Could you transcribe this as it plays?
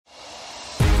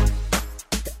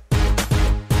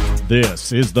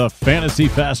This is the Fantasy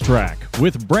Fast Track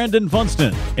with Brandon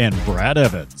Funston and Brad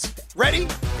Evans. Ready,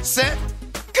 set,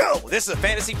 go! This is a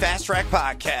Fantasy Fast Track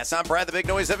podcast. I'm Brad the Big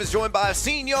Noise Evans, joined by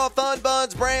Senior Fun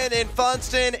Buns, Brandon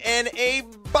Funston, and a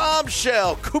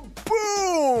bombshell,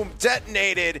 kaboom,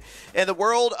 detonated in the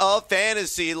world of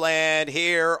fantasy land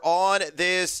here on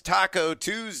this Taco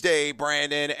Tuesday,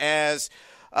 Brandon, as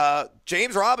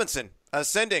James Robinson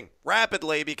ascending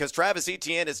rapidly because Travis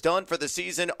Etienne is done for the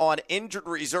season on injured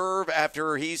reserve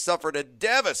after he suffered a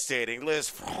devastating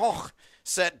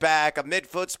setback. A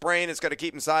mid-foot sprain is going to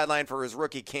keep him sidelined for his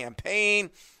rookie campaign.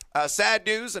 Sad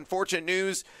news, unfortunate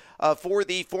news for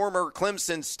the former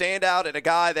Clemson standout and a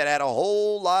guy that had a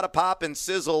whole lot of pop and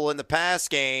sizzle in the pass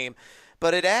game.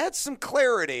 But it adds some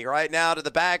clarity right now to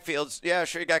the backfields. Yeah,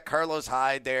 sure, you got Carlos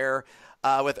Hyde there.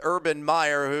 With Urban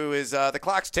Meyer, who is the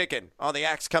clock's ticking on the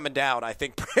axe coming down, I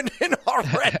think, Brendan,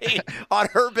 already on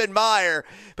Urban Meyer.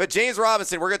 But James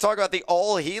Robinson, we're going to talk about the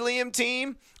all-helium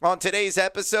team on today's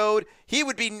episode. He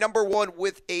would be number one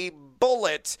with a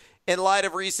bullet in light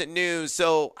of recent news.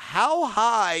 So how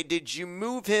high did you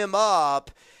move him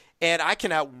up? And I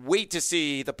cannot wait to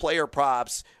see the player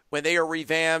props when they are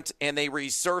revamped and they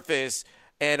resurface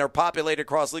and are populated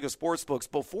across legal sports books.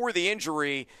 Before the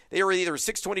injury, they were either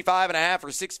 625.5 or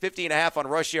 650.5 on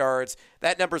rush yards.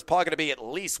 That number is probably going to be at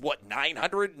least,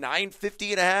 900,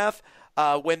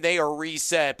 950.5 when they are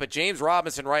reset. But James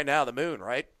Robinson right now, the moon,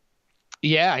 right?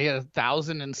 Yeah, he had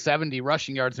 1,070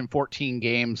 rushing yards in 14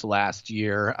 games last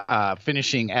year,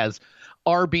 finishing as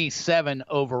RB7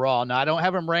 overall. Now, I don't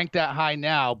have him ranked that high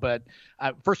now, but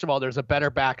first of all, there's a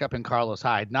better backup in Carlos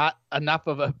Hyde. Not enough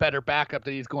of a better backup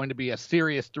that he's going to be a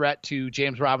serious threat to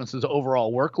James Robinson's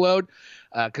overall workload,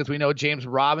 because we know James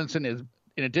Robinson is,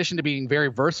 in addition to being very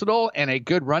versatile and a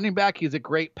good running back, he's a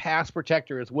great pass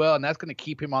protector as well, and that's going to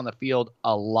keep him on the field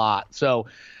a lot. So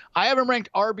I have him ranked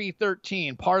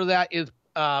RB13. Part of that is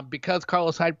because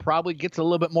Carlos Hyde probably gets a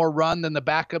little bit more run than the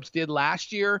backups did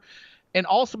last year. And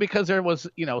also because there was,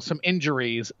 some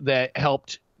injuries that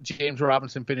helped James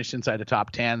Robinson finish inside the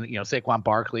top 10, Saquon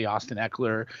Barkley, Austin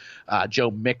Eckler, Joe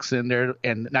Mixon there.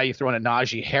 And now you throw in a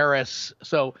Najee Harris.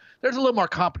 So there's a little more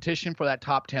competition for that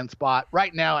top 10 spot.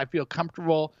 Right now, I feel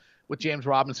comfortable with James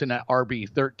Robinson at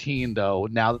RB13, though,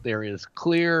 now that there is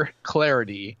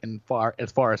clarity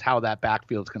as far as how that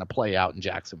backfield is going to play out in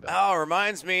Jacksonville. Oh,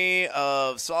 reminds me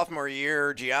of sophomore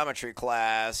year geometry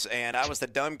class, and I was the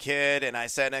dumb kid, and I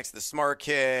sat next to the smart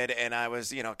kid, and I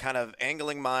was, kind of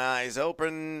angling my eyes over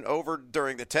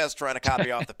during the test trying to copy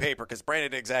off the paper, because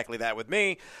Brandon did exactly that with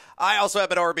me. I also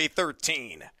have an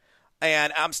RB13.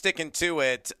 And I'm sticking to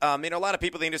it. A lot of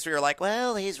people in the industry are like,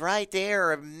 well, he's right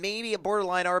there, or maybe a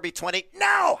borderline RB20.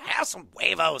 No, have some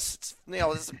huevos. It's,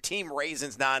 this is some team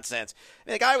raisins nonsense.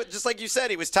 The guy, just like you said,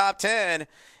 he was top 10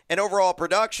 in overall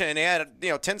production. He had,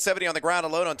 1070 on the ground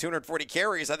alone on 240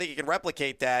 carries. I think he can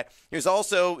replicate that. He was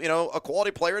also, a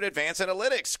quality player at advanced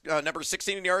analytics. Number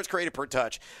 16 in yards created per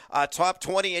touch. Top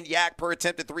 20 in yak per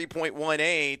attempt at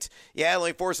 3.18. Yeah,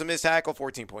 only forced a missed tackle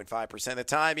 14.5% of the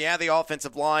time. Yeah, the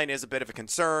offensive line is a bit of a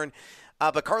concern.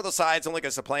 But Carlos Hyde's only going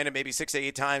to supplant him maybe 6 to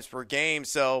 8 times per game.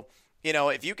 So,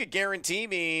 if you could guarantee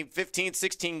me 15,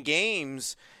 16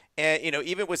 games, and,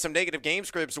 even with some negative game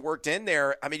scripts worked in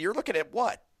there, you're looking at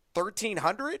what?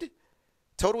 1,300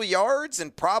 total yards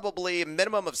and probably a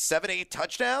minimum of 7-8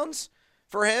 touchdowns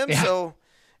for him. Yeah. So,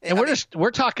 and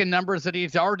we're talking numbers that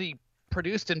he's already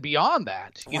produced and beyond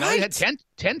that. He had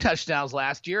 10 touchdowns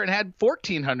last year and had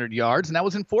 1,400 yards, and that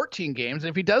was in 14 games. And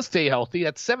if he does stay healthy,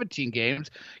 that's 17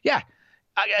 games. Yeah.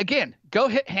 Again, go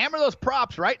hammer those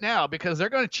props right now because they're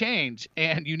going to change,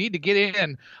 and you need to get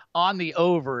in on the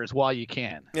overs while you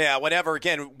can. Yeah, whenever,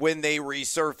 again, when they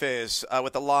resurface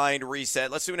with the line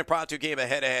reset. Let's do an impromptu game of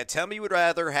head-to-head. Tell me you would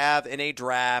rather have in a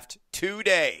draft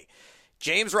today,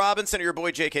 James Robinson or your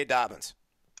boy J.K. Dobbins?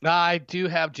 I do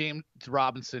have James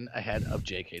Robinson ahead of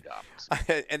J.K.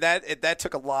 Dobbins. And that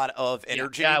took a lot of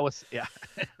energy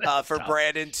for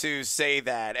Brandon to say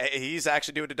that. He's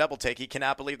actually doing a double take. He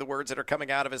cannot believe the words that are coming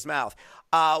out of his mouth.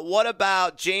 What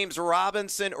about James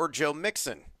Robinson or Joe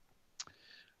Mixon?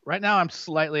 Right now, I'm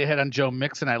slightly ahead on Joe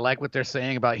Mixon. I like what they're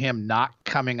saying about him not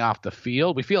coming off the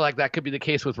field. We feel like that could be the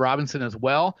case with Robinson as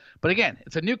well. But again,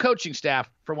 it's a new coaching staff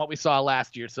from what we saw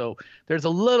last year. So there's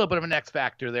a little bit of an X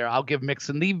factor there. I'll give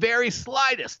Mixon the very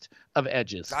slightest of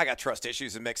edges. I got trust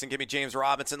issues in Mixon. Give me James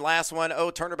Robinson. Last one. Oh,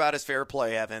 turnabout is fair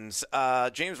play, Evans.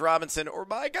 James Robinson or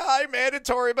my guy,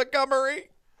 Mandatory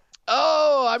Montgomery.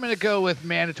 Oh, I'm going to go with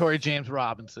mandatory James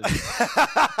Robinson.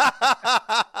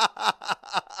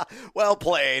 Well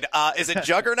played. Is it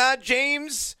Juggernaut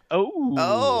James?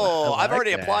 Oh, I've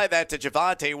already applied that to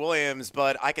Javonte Williams,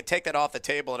 but I could take that off the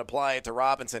table and apply it to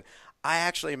Robinson. I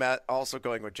actually am also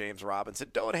going with James Robinson.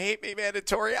 Don't hate me,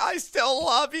 Mandatory. I still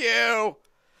love you.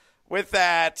 With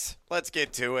that, let's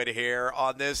get to it here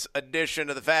on this edition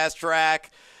of the Fast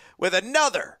Track with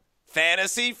another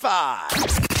Fantasy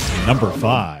 5. Number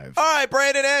 5. All right,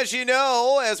 Brandon, as you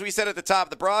know, as we said at the top of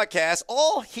the broadcast,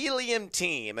 all helium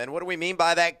team. And what do we mean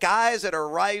by that? Guys that are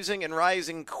rising and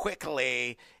rising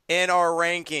quickly in our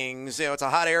rankings. You know, it's a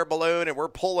hot air balloon, and we're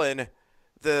pulling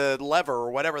the lever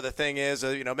or whatever the thing is,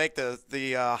 make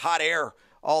the hot air,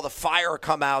 all the fire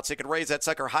come out so you can raise that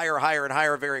sucker higher, higher, and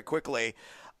higher very quickly.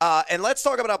 And let's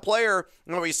talk about a player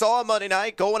we saw on Monday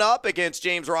night going up against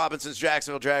James Robinson's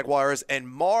Jacksonville Jaguars and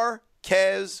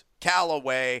Marquez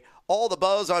Callaway. All the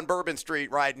buzz on Bourbon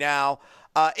Street right now.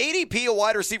 ADP, a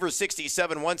wide receiver,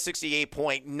 67,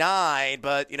 168.9,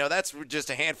 but, that's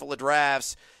just a handful of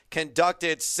drafts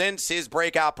conducted since his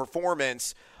breakout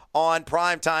performance on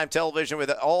primetime television with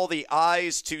all the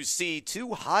eyes to see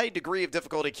 2 high degree of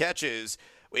difficulty catches.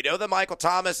 We know that Michael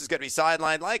Thomas is going to be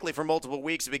sidelined likely for multiple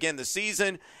weeks to begin the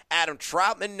season. Adam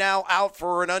Troutman now out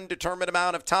for an undetermined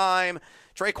amount of time.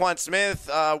 Traquan Smith,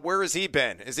 where has he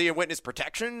been? Is he in witness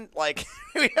protection?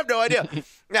 We have no idea.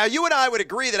 Now, you and I would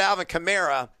agree that Alvin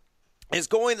Kamara is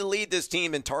going to lead this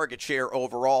team in target share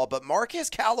overall, but Marquez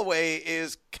Callaway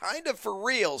is kind of for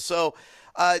real. So,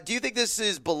 do you think this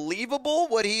is believable,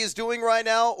 what he is doing right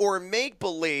now, or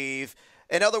make-believe?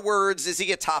 In other words, is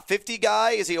he a top 50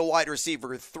 guy? Is he a wide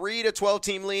receiver 3 to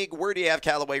 12-team league? Where do you have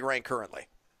Callaway ranked currently?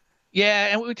 Yeah,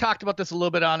 and we talked about this a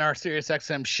little bit on our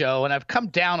SiriusXM show, and I've come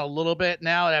down a little bit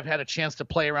now that I've had a chance to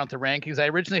play around the rankings. I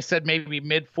originally said maybe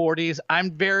mid-40s.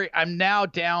 I'm now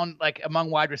down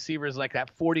among wide receivers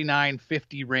that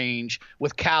 49-50 range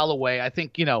with Callaway. I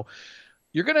think,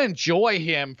 you're going to enjoy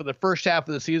him for the first half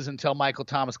of the season until Michael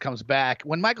Thomas comes back.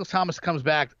 When Michael Thomas comes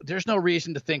back, there's no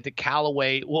reason to think that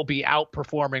Callaway will be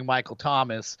outperforming Michael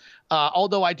Thomas.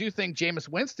 Although I do think Jameis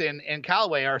Winston and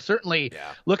Callaway are certainly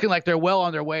looking like they're well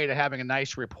on their way to having a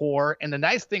nice rapport. And the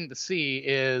nice thing to see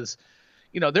is,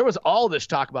 there was all this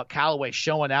talk about Callaway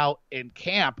showing out in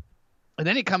camp. And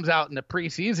then he comes out in the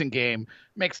preseason game,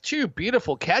 makes 2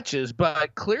 beautiful catches,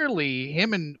 but clearly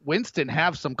him and Winston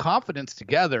have some confidence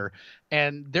together.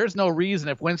 And there's no reason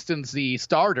if Winston's the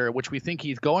starter, which we think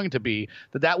he's going to be,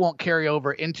 that won't carry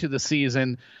over into the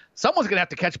season. Someone's going to have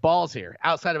to catch balls here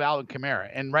outside of Alvin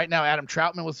Kamara. And right now, Adam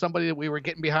Troutman was somebody that we were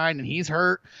getting behind, and he's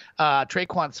hurt.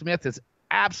 Traquan Smith is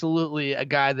absolutely a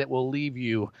guy that will leave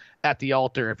you at the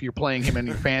altar if you're playing him in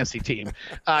your fantasy team.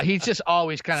 He's just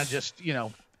always kind of just,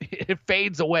 it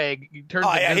fades away. Turns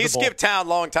invisible. He skipped town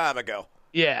long time ago.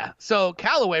 Yeah. So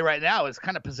Callaway right now has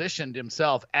kind of positioned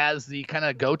himself as the kind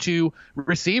of go-to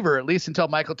receiver, at least until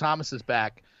Michael Thomas is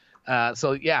back.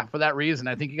 For that reason,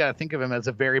 I think you got to think of him as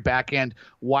a very back-end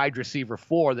wide receiver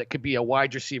 4 that could be a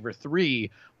wide receiver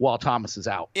 3 while Thomas is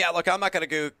out. Yeah, look, I'm not going to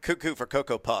go cuckoo for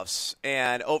Cocoa Puffs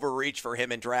and overreach for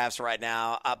him in drafts right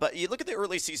now. But you look at the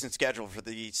early season schedule for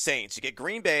the Saints. You get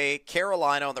Green Bay,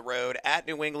 Carolina on the road, at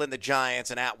New England, the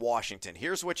Giants, and at Washington.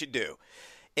 Here's what you do.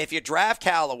 If you draft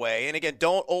Callaway, and again,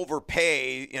 don't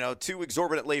overpay, too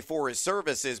exorbitantly for his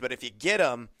services, but if you get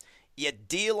him, you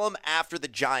deal him after the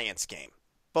Giants game.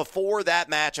 Before that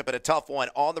matchup at a tough one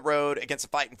on the road against the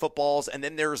Fighting Footballs, and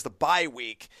then there's the bye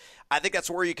week. I think that's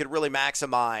where you could really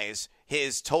maximize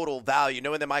his total value,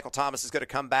 knowing that Michael Thomas is going to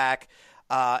come back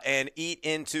and eat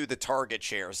into the target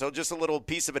share. So just a little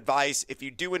piece of advice, if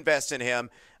you do invest in him,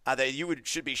 that you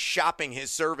should be shopping his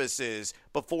services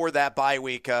before that bye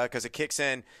week because it kicks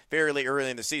in fairly early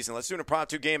in the season. Let's do an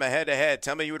impromptu game head-to-head.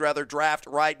 Tell me you would rather draft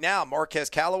right now, Marquez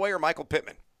Callaway or Michael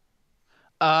Pittman?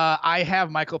 I have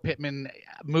Michael Pittman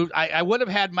moved. I would have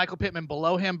had Michael Pittman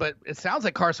below him, but it sounds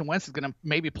like Carson Wentz is going to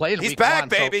maybe play in He's week back, 1,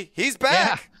 baby. He's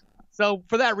back. Yeah. So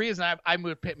for that reason, I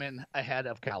moved Pittman ahead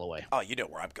of Callaway. Oh, you know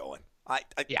where I'm going. I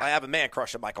have a man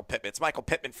crush on Michael Pittman. It's Michael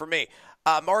Pittman for me.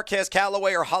 Marquez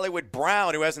Callaway or Hollywood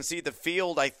Brown, who hasn't seen the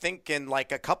field, I think, in a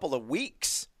couple of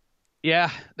weeks.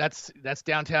 Yeah, that's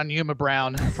downtown Yuma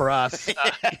Brown for us.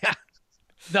 Yeah.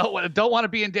 No, don't want to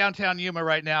be in downtown Yuma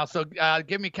right now. So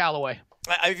give me Callaway.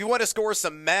 If you want to score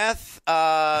some meth,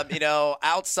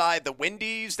 outside the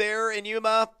Wendy's there in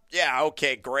Yuma, yeah,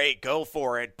 okay, great, go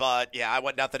for it. But, yeah, I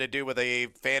want nothing to do with a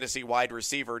fantasy wide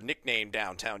receiver nicknamed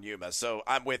downtown Yuma. So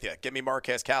I'm with you. Give me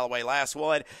Marquez Callaway. Last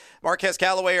one, Marquez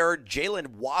Callaway or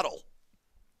Jalen Waddle?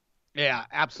 Yeah,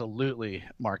 absolutely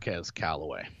Marquez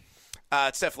Callaway.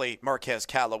 It's definitely Marquez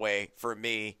Callaway for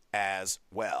me as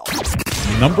well.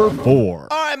 Number 4.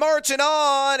 All right, marching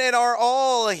on in our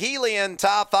all-helium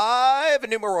top 5,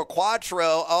 numero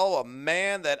quattro. Oh, a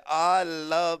man that I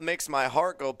love, makes my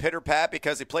heart go pitter-pat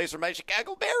because he plays for my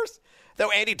Chicago Bears.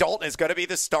 Though Andy Dalton is going to be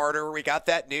the starter. We got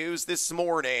that news this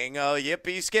morning.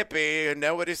 Yippee skippy.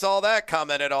 Nobody saw that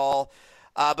coming at all.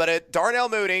 But Darnell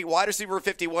Mooney, wide receiver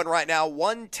 51 right now,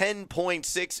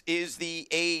 110.6 is the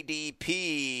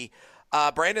ADP.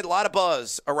 Brandon, a lot of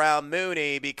buzz around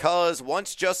Mooney because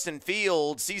once Justin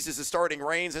Fields seizes the starting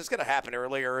reins, it's going to happen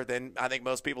earlier than I think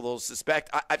most people will suspect.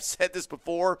 I've said this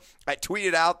before. I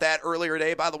tweeted out that earlier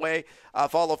today. By the way,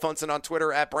 follow Funson on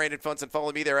Twitter at Brandon Funson.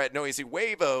 Follow me there at Noisy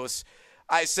Huevos.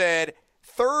 I said,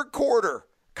 third quarter,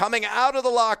 coming out of the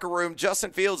locker room,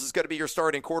 Justin Fields is going to be your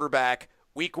starting quarterback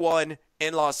week 1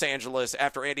 in Los Angeles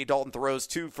after Andy Dalton throws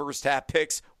 2 first-half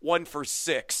picks, 1 for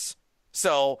 6.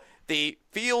 So the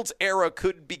Fields era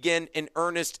could begin in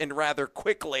earnest and rather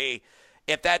quickly.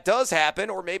 If that does happen,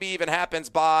 or maybe even happens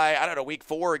by, I don't know, week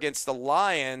 4 against the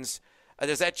Lions,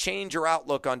 does that change your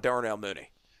outlook on Darnell Mooney?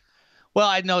 Well,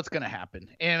 I know it's going to happen.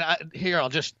 And I'll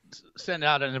just send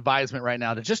out an advisement right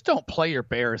now to just don't play your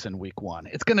Bears in week 1.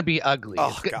 It's going to be ugly.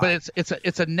 But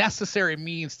it's a necessary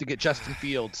means to get Justin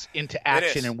Fields into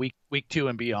action in week 2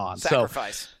 and beyond.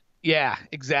 Sacrifice. So, yeah,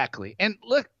 exactly. And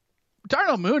look,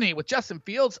 Darnell Mooney with Justin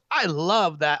Fields, I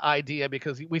love that idea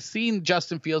because we've seen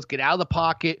Justin Fields get out of the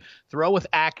pocket, throw with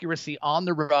accuracy on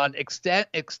the run,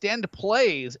 extend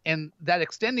plays, and that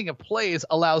extending of plays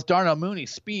allows Darnell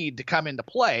Mooney's speed to come into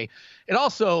play. It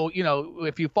also,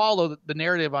 if you follow the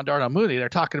narrative on Darnell Mooney, they're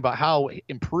talking about how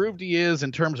improved he is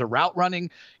in terms of route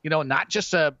running, not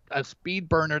just a speed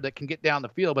burner that can get down the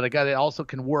field, but a guy that also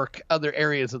can work other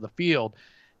areas of the field.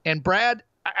 And Brad,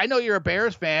 I know you're a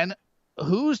Bears fan.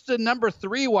 Who's the number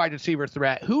 3 wide receiver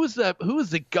threat? Who's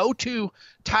the go-to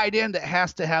tight end that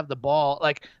has to have the ball?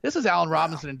 Like, this is Allen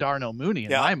Robinson and Darnell Mooney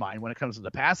in my mind when it comes to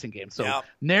the passing game. So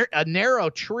a narrow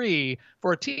tree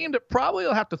for a team that probably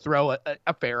will have to throw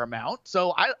a fair amount.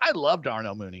 So I love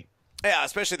Darnell Mooney. Yeah,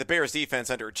 especially the Bears defense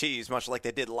underachieves, much like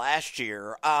they did last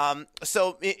year.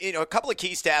 So a couple of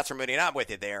key stats from Mooney, and I'm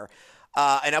with you there.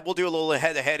 And I will do a little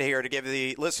head-to-head here to give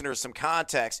the listeners some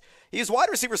context. He's wide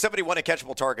receiver 71 in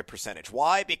catchable target percentage.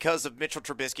 Why? Because of Mitchell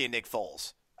Trubisky and Nick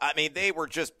Foles. I mean, they were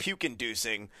just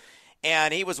puke-inducing.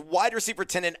 And he was wide receiver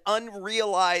 10 in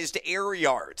unrealized air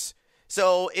yards.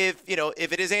 So if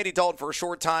it is Andy Dalton for a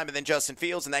short time and then Justin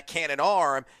Fields and that cannon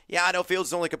arm, I know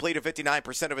Fields only completed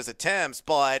 59% of his attempts,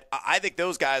 but I think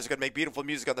those guys are going to make beautiful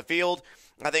music on the field.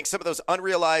 I think some of those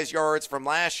unrealized yards from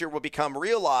last year will become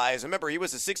realized. Remember, he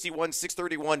was a 6'1",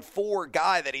 631 4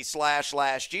 guy that he slashed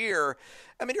last year.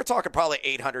 I mean, you're talking probably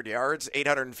 800 yards,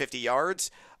 850 yards,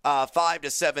 5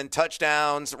 to 7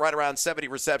 touchdowns, right around 70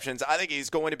 receptions. I think he's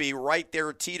going to be right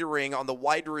there teetering on the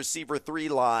wide receiver 3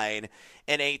 line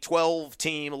in a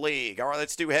 12-team league. All right,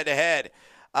 let's do head-to-head.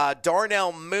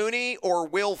 Darnell Mooney or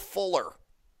Will Fuller?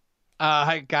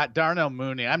 I got Darnell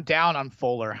Mooney. I'm down on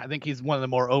Fuller. I think he's one of the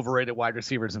more overrated wide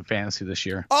receivers in fantasy this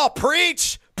year. Oh,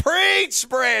 preach,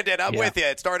 Brandon. I'm with you.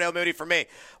 It's Darnell Mooney for me.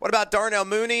 What about Darnell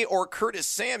Mooney or Curtis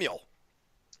Samuel?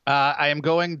 I am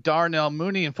going Darnell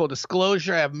Mooney. In full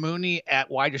disclosure, I have Mooney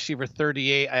at wide receiver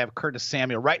 38. I have Curtis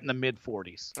Samuel right in the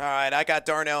mid-40s. All right, I got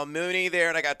Darnell Mooney there,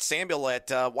 and I got Samuel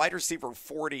at wide receiver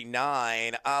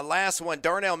 49. Last one,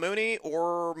 Darnell Mooney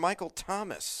or Michael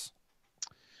Thomas?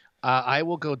 I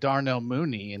will go Darnell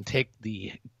Mooney and take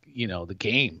the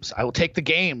games. I will take the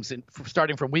games, and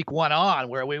starting from week 1 on,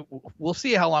 where we'll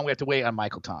see how long we have to wait on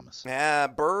Michael Thomas. Yeah,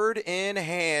 bird in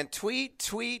hand. Tweet,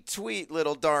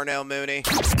 little Darnell Mooney.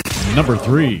 Number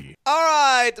 3. All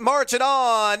right, marching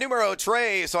on. Numero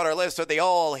tres on our list of the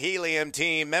all-helium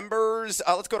team members.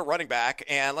 Let's go to running back,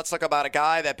 and let's talk about a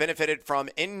guy that benefited from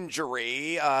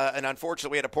injury. And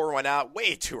unfortunately, we had to pour one out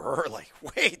way too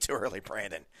early,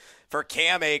 Brandon, for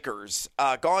Cam Akers.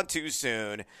 Gone too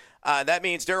soon. That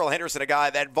means Darrell Henderson, a guy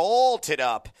that vaulted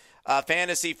up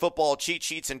fantasy football cheat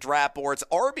sheets and draft boards.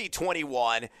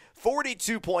 RB21,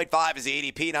 42.5 is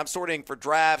the ADP, and I'm sorting for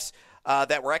drafts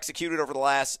that were executed over the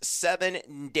last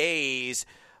 7 days.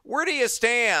 Where do you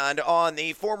stand on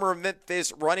the former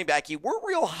Memphis running back? You weren't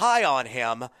real high on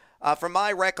him from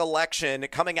my recollection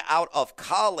coming out of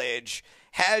college.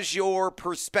 Has your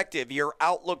perspective, your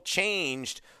outlook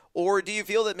changed? Or do you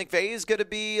feel that McVay is going to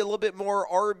be a little bit more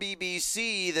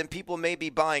RBBC than people may be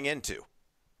buying into?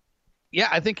 Yeah,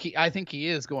 I think he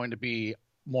is going to be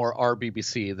more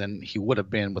RBBC than he would have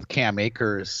been with Cam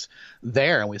Akers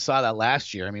there. And we saw that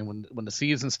last year. I mean, when the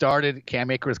season started, Cam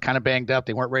Akers kind of banged up.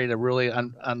 They weren't ready to really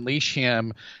unleash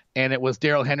him. And it was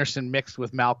Darrell Henderson mixed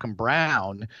with Malcolm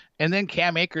Brown. And then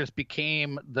Cam Akers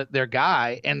became their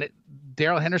guy. And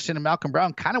Darrell Henderson and Malcolm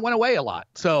Brown kind of went away a lot.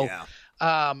 So,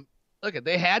 look,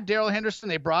 they had Darrell Henderson.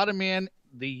 They brought him in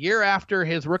the year after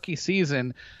his rookie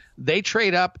season. They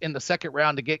trade up in the second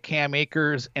round to get Cam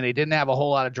Akers, and they didn't have a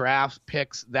whole lot of draft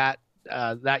picks that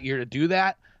year to do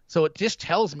that. So it just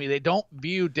tells me they don't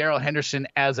view Darrell Henderson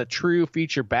as a true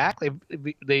feature back.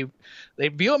 They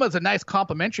view him as a nice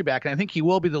complimentary back, and I think he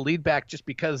will be the lead back just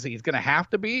because he's going to have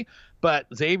to be. But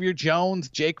Xavier Jones,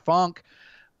 Jake Funk,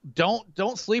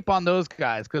 don't sleep on those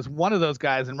guys, because one of those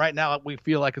guys, and right now we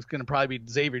feel like it's going to probably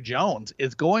be Xavier Jones,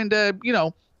 is going to,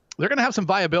 they're going to have some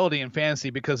viability in fantasy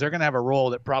because they're going to have a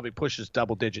role that probably pushes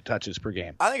double-digit touches per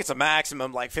game. I think it's a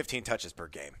maximum like 15 touches per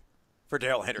game for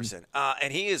Darrell Henderson.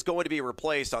 And he is going to be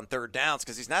replaced on third downs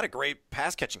because he's not a great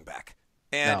pass-catching back.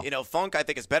 And, Funk, I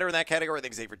think, is better in that category. I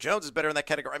think Xavier Jones is better in that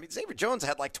category. I mean, Xavier Jones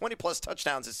had like 20-plus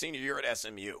touchdowns his senior year at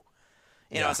SMU.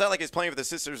 It's not like he's playing for the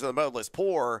Sisters of the Motherless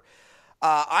Poor.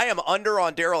 I am under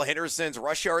on Darrell Henderson's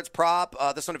rush yards prop.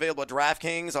 This one available at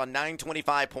DraftKings on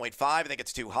 925.5. I think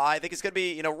it's too high. I think it's going to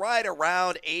be, right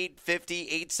around 850,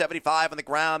 875 on the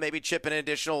ground, maybe chipping an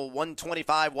additional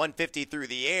 125, 150 through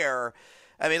the air.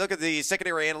 I mean, look at the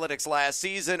secondary analytics last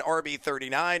season. RB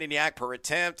 39 in yak per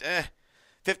attempt.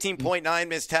 15.9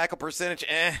 missed tackle percentage.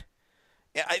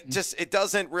 It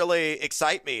doesn't really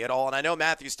excite me at all. And I know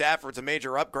Matthew Stafford's a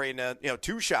major upgrade to,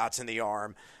 2 shots in the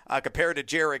arm compared to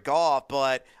Jared Goff,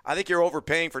 but I think you're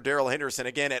overpaying for Darrell Henderson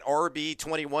again at RB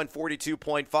 21,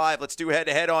 42.5. Let's do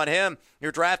head-to-head on him.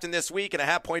 You're drafting this week in a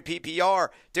half-point PPR.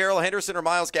 Darrell Henderson or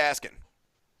Myles Gaskin?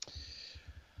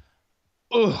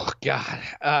 Oh, God.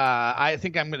 I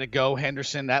think I'm going to go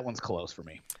Henderson. That one's close for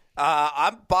me.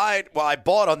 I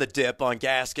bought on the dip on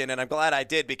Gaskin, and I'm glad I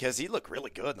did because he looked really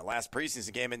good in the last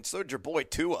preseason game, and so did your boy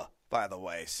Tua, by the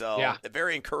way. So a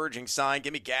very encouraging sign.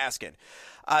 Give me Gaskin.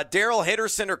 Darrell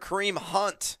Henderson or Kareem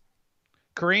Hunt?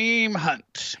 Kareem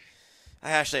Hunt.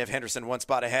 I actually have Henderson one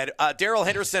spot ahead. Darrell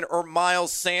Henderson or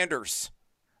Miles Sanders?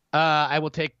 I will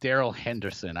take Darrell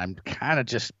Henderson. I'm kind of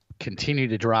just continue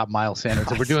to drop Miles Sanders.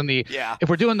 If we're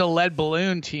doing the lead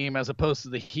balloon team as opposed to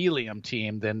the helium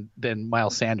team, then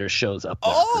Miles Sanders shows up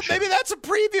there. Maybe that's a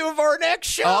preview of our next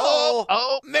show.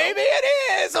 Maybe it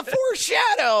is a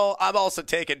foreshadow. I'm also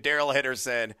taking Darrell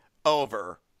Henderson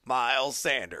over Miles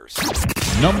Sanders.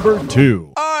 Number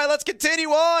 2. All right, let's continue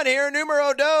on here.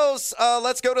 Numero dos.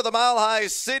 Let's go to the Mile High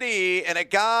City and a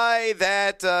guy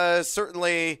that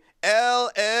certainly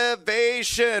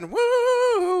elevation.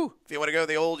 Woo! If you want to go to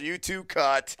the old YouTube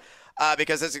cut,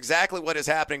 because that's exactly what is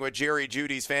happening with Jerry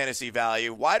Jeudy's fantasy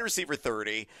value. Wide receiver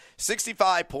 30,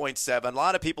 65.7. A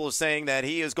lot of people are saying that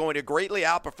he is going to greatly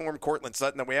outperform Courtland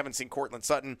Sutton, and we haven't seen Courtland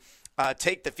Sutton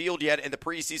take the field yet in the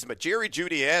preseason. But Jerry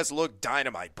Jeudy has looked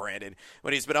dynamite, Brandon,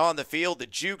 when he's been on the field. The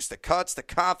jukes, the cuts, the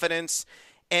confidence,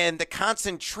 and the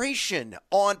concentration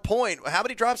on point. How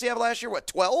many drops did he have last year?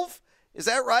 12? Is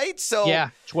that right? So yeah,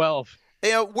 12.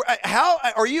 How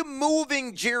are you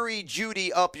moving Jerry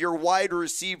Jeudy up your wide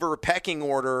receiver pecking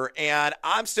order? And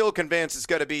I'm still convinced it's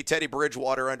going to be Teddy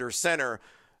Bridgewater under center.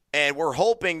 And we're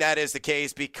hoping that is the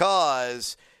case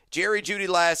because Jerry Jeudy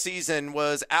last season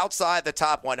was outside the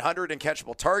top 100 in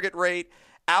catchable target rate,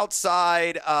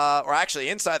 inside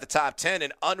the top 10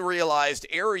 in unrealized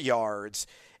air yards,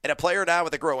 and a player now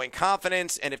with a growing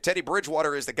confidence. And if Teddy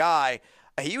Bridgewater is the guy,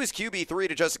 he was QB3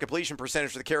 to adjusted completion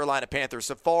percentage for the Carolina Panthers,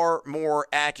 so far more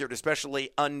accurate,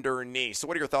 especially underneath. So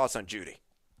what are your thoughts on Jeudy?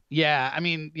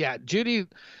 Jeudy,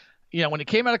 when he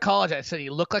came out of college, I said he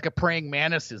looked like a praying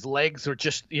mantis. His legs were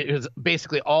it was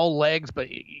basically all legs, but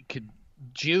he could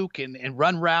juke and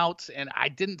run routes, and I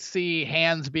didn't see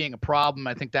hands being a problem.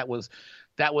 I think that was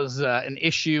an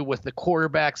issue with the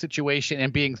quarterback situation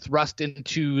and being thrust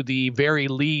into the very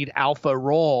lead alpha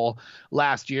role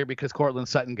last year because Courtland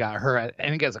Sutton got hurt. I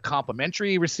think as a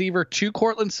complimentary receiver to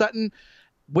Courtland Sutton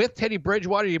with Teddy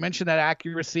Bridgewater, you mentioned that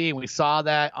accuracy, and we saw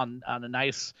that on a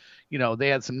nice, they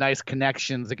had some nice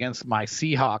connections against my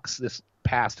Seahawks this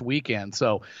past weekend.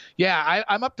 So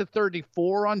I'm up to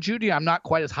 34 on Jeudy. I'm not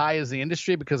quite as high as the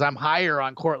industry because I'm higher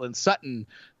on Courtland Sutton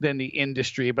than the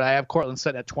industry, but I have Courtland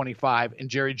Sutton at 25 and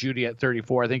Jerry Jeudy at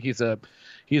 34. I think he's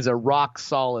a rock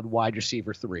solid wide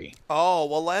receiver 3. Oh,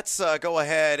 well, let's go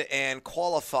ahead and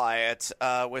qualify it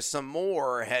with some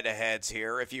more head-to-heads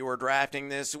here. If you were drafting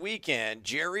this weekend,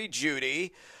 Jerry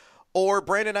Jeudy or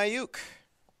Brandon Ayuk?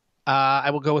 I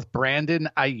will go with Brandon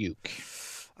Ayuk.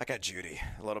 I got Judy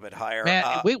a little bit higher. Man,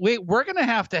 we're going to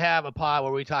have a pod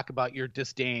where we talk about your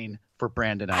disdain for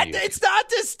Brandon Ayuk. It's not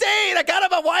disdain. I got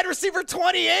him a wide receiver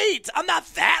 28. I'm not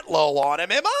that low on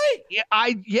him, am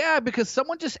I? Yeah, because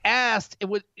someone just asked,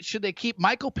 should they keep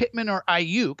Michael Pittman or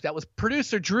Ayuk? That was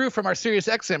producer Drew from our Sirius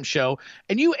XM show,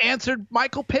 and you answered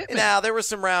Michael Pittman. Now, there were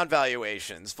some round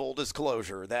valuations, full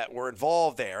disclosure, that were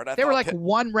involved there. And they were like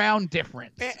 1 round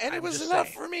difference. And it was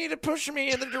enough for me to push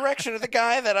me in the direction of the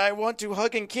guy that I want to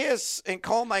hug and kiss and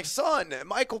call my son,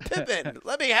 Michael Pittman.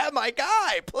 Let me have my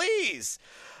guy, please.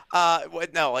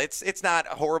 No, it's not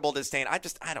horrible disdain. I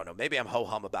don't know. Maybe I'm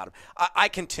ho-hum about him. I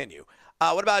continue.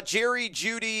 What about Jerry,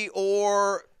 Judy,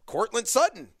 or Courtland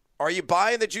Sutton? Are you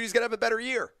buying that Judy's going to have a better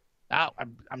year?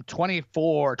 I'm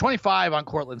 25 on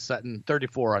Courtland Sutton,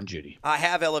 34 on Judy. I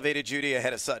have elevated Judy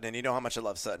ahead of Sutton, and you know how much I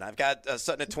love Sutton. I've got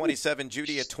Sutton at 27,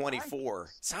 Judy at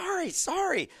 24.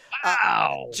 Sorry.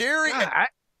 Wow. Jerry.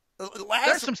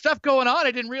 There's some stuff going on.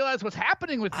 I didn't realize what's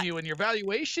happening with you and your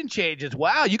valuation changes.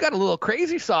 Wow, you got a little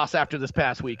crazy sauce after this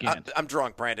past weekend. I'm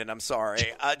drunk, Brandon. I'm sorry.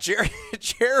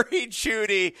 Jerry,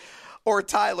 Judy, or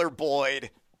Tyler Boyd?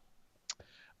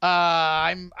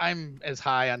 I'm as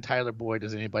high on Tyler Boyd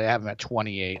as anybody. I have him at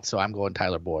 28, so I'm going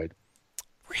Tyler Boyd.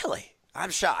 Really? I'm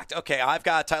shocked. Okay, I've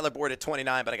got Tyler Boyd at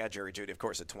 29, but I got Jerry Judy, of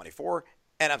course, at 24,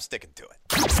 and I'm sticking to it.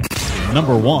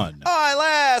 Number 1. All right,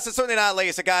 last, and certainly not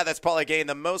least, a guy that's probably gained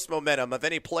the most momentum of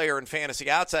any player in fantasy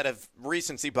outside of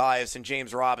recency bias and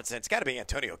James Robinson. It's got to be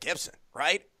Antonio Gibson,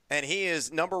 right? And he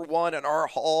is number 1 in our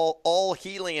all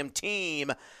helium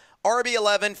team.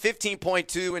 RB11,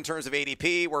 15.2 in terms of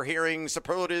ADP. We're hearing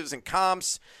superlatives and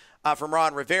comps from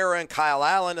Ron Rivera and Kyle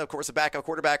Allen, of course, a backup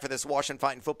quarterback for this Washington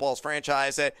Fighting Footballs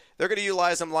franchise, that they're going to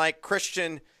utilize him like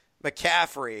Christian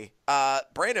McCaffrey.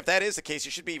 Brandon, if that is the case,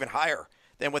 you should be even higher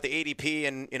than what the ADP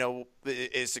and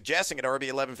is suggesting at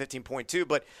RB11, 15.2.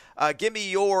 But give me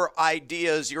your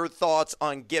ideas, your thoughts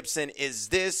on Gibson. Is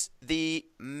this the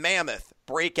mammoth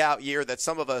breakout year that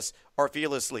some of us are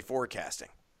fearlessly forecasting?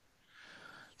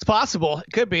 It's possible.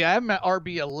 It could be. I have him at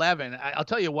RB11. I'll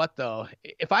tell you what, though.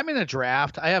 If I'm in a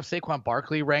draft, I have Saquon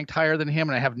Barkley ranked higher than him,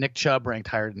 and I have Nick Chubb ranked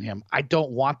higher than him. I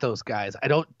don't want those guys. I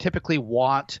don't typically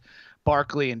want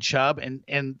Barkley and Chubb.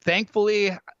 And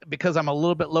thankfully, because I'm a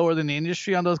little bit lower than the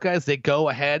industry on those guys, they go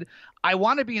ahead. I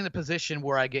want to be in the position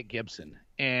where I get Gibson.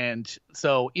 And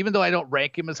so even though I don't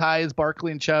rank him as high as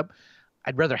Barkley and Chubb,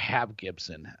 I'd rather have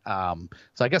Gibson.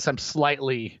 So I guess I'm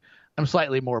slightly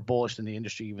more bullish than the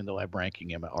industry, even though I'm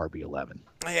ranking him at RB11.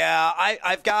 Yeah,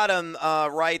 I've got him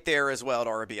right there as well at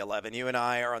RB11. You and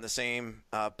I are on the same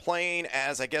plane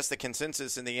as, I guess, the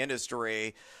consensus in the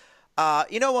industry.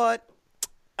 You know what?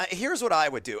 Here's what I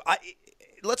would do.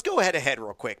 Let's go head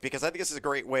real quick, because I think this is a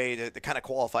great way to kind of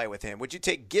qualify with him. Would you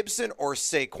take Gibson or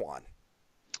Saquon?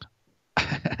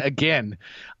 Again,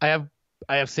 I have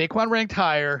Saquon ranked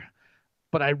higher,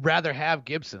 but I'd rather have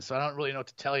Gibson, so I don't really know what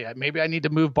to tell you. Maybe I need to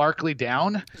move Barkley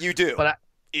down. You do.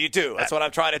 You do. That's what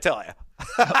I'm trying to tell you.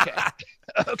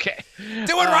 Okay.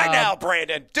 Do it right now,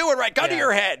 Brandon. Do it right. Gun to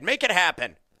your head. Make it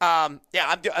happen. I'm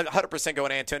 100%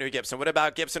 going Antonio Gibson. What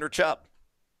about Gibson or Chubb?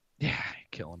 Yeah, you're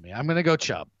killing me. I'm going to go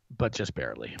Chubb, but just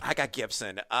barely. I got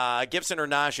Gibson. Gibson or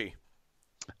Najee?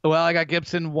 Well, I got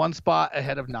Gibson one spot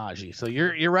ahead of Najee. So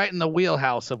you're right in the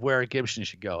wheelhouse of where Gibson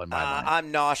should go in my mind.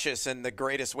 I'm nauseous in the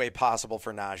greatest way possible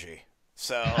for Najee.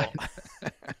 So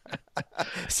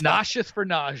nauseous for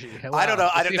Najee. Wow. I don't know.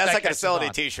 That's not going to sell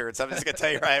any T-shirts. I'm just going to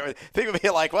tell you right. People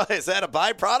be like, "What is that? A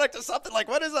byproduct of something? Like,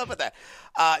 what is up with that?"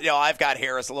 I've got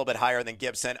Harris a little bit higher than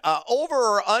Gibson. Over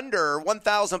or under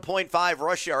 1,000.5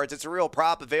 rush yards. It's a real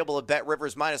prop available at Bet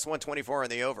Rivers -124 in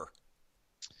the over.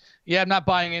 Yeah, I'm not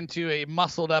buying into a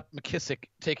muscled-up McKissick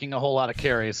taking a whole lot of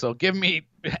carries. So give me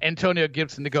Antonio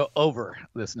Gibson to go over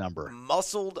this number.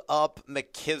 Muscled-up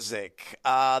McKissick.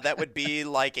 That would be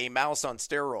like a mouse on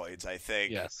steroids, I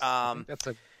think. Yes, I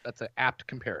think that's an apt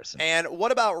comparison. And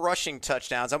what about rushing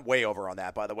touchdowns? I'm way over on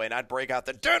that, by the way. And I'd break out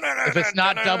the... If it's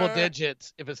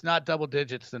not double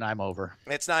digits, then I'm over.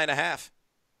 It's 9.5.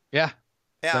 Yeah.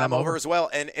 Yeah, I'm over as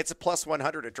well. And it's a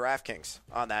 +100 at DraftKings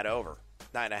on that over.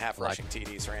 9.5 rushing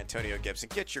TDs for Antonio Gibson.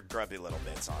 Get your grubby little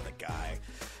bits on the guy.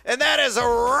 And that is a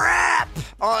wrap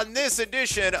on this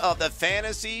edition of the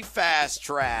Fantasy Fast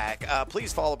Track.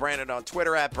 Please follow Brandon on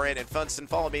Twitter at Brandon Funston.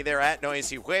 Follow me there at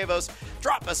Noisy Huevos.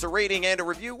 Drop us a rating and a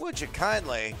review, would you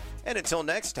kindly? And until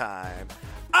next time,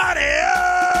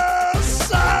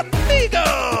 adios,